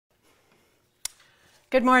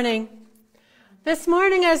Good morning. This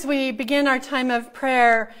morning as we begin our time of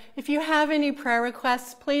prayer, if you have any prayer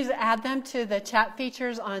requests, please add them to the chat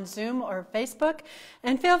features on Zoom or Facebook,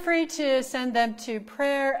 and feel free to send them to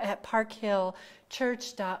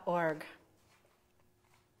prayer@parkhillchurch.org.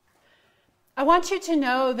 I want you to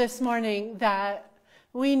know this morning that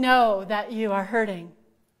we know that you are hurting,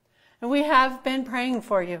 and we have been praying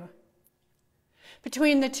for you.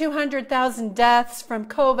 Between the 200,000 deaths from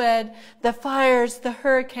COVID, the fires, the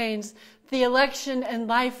hurricanes, the election and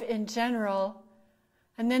life in general,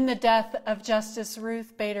 and then the death of Justice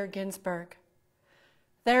Ruth Bader Ginsburg,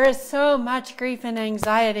 there is so much grief and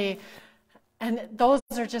anxiety, and those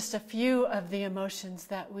are just a few of the emotions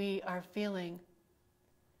that we are feeling.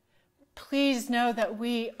 Please know that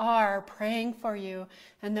we are praying for you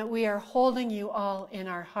and that we are holding you all in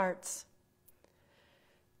our hearts.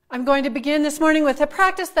 I'm going to begin this morning with a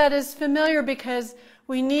practice that is familiar because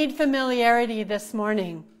we need familiarity this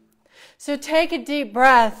morning. So take a deep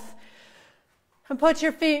breath and put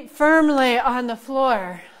your feet firmly on the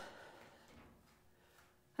floor.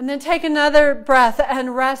 And then take another breath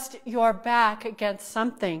and rest your back against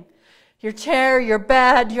something. Your chair, your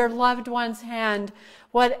bed, your loved one's hand,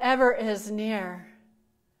 whatever is near.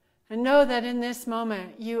 And know that in this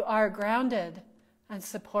moment you are grounded and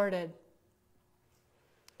supported.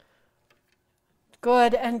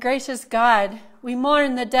 Good and gracious God, we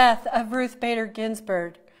mourn the death of Ruth Bader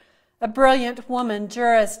Ginsburg, a brilliant woman,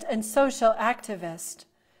 jurist, and social activist.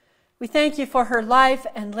 We thank you for her life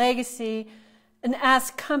and legacy and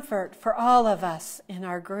ask comfort for all of us in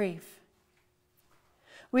our grief.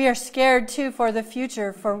 We are scared too for the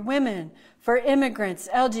future, for women, for immigrants,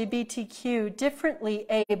 LGBTQ, differently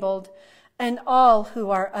abled, and all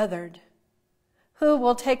who are othered. Who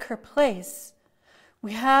will take her place?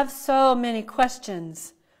 We have so many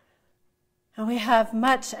questions, and we have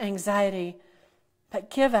much anxiety, but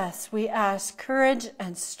give us, we ask, courage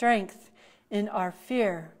and strength in our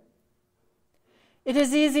fear. It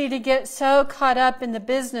is easy to get so caught up in the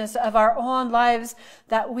business of our own lives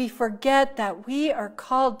that we forget that we are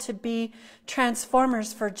called to be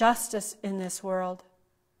transformers for justice in this world.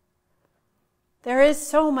 There is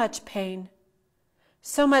so much pain,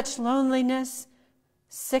 so much loneliness,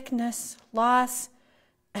 sickness, loss,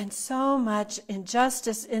 and so much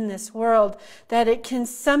injustice in this world that it can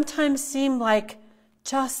sometimes seem like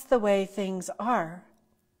just the way things are.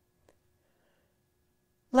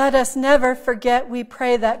 Let us never forget, we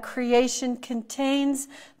pray, that creation contains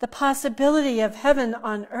the possibility of heaven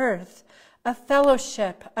on earth, a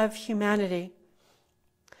fellowship of humanity.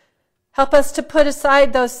 Help us to put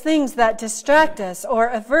aside those things that distract us or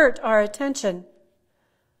avert our attention.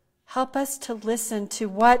 Help us to listen to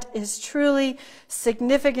what is truly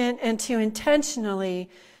significant and to intentionally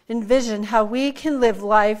envision how we can live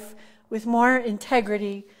life with more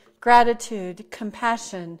integrity, gratitude,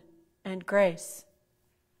 compassion, and grace.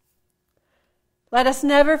 Let us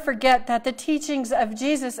never forget that the teachings of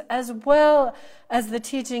Jesus, as well as the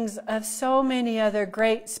teachings of so many other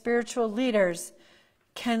great spiritual leaders,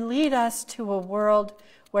 can lead us to a world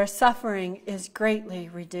where suffering is greatly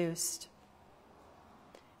reduced.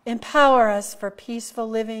 Empower us for peaceful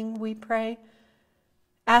living, we pray,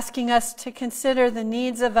 asking us to consider the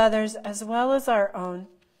needs of others as well as our own,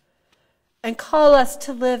 and call us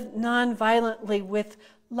to live non-violently with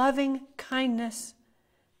loving kindness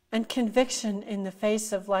and conviction in the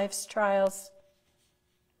face of life's trials.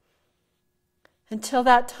 Until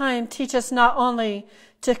that time, teach us not only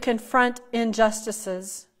to confront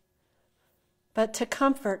injustices, but to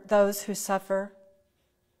comfort those who suffer,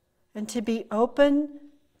 and to be open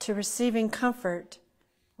to receiving comfort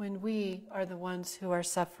when we are the ones who are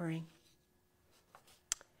suffering.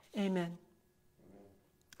 Amen.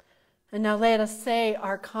 And now let us say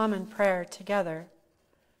our common prayer together.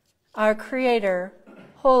 Our Creator,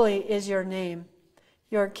 holy is your name.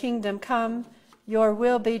 Your kingdom come, your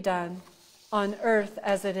will be done, on earth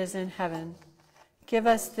as it is in heaven. Give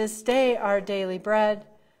us this day our daily bread,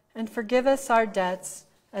 and forgive us our debts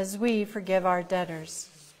as we forgive our debtors.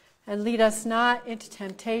 And lead us not into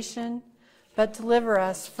temptation, but deliver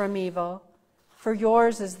us from evil. For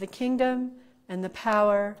yours is the kingdom, and the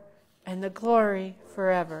power, and the glory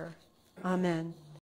forever. Amen.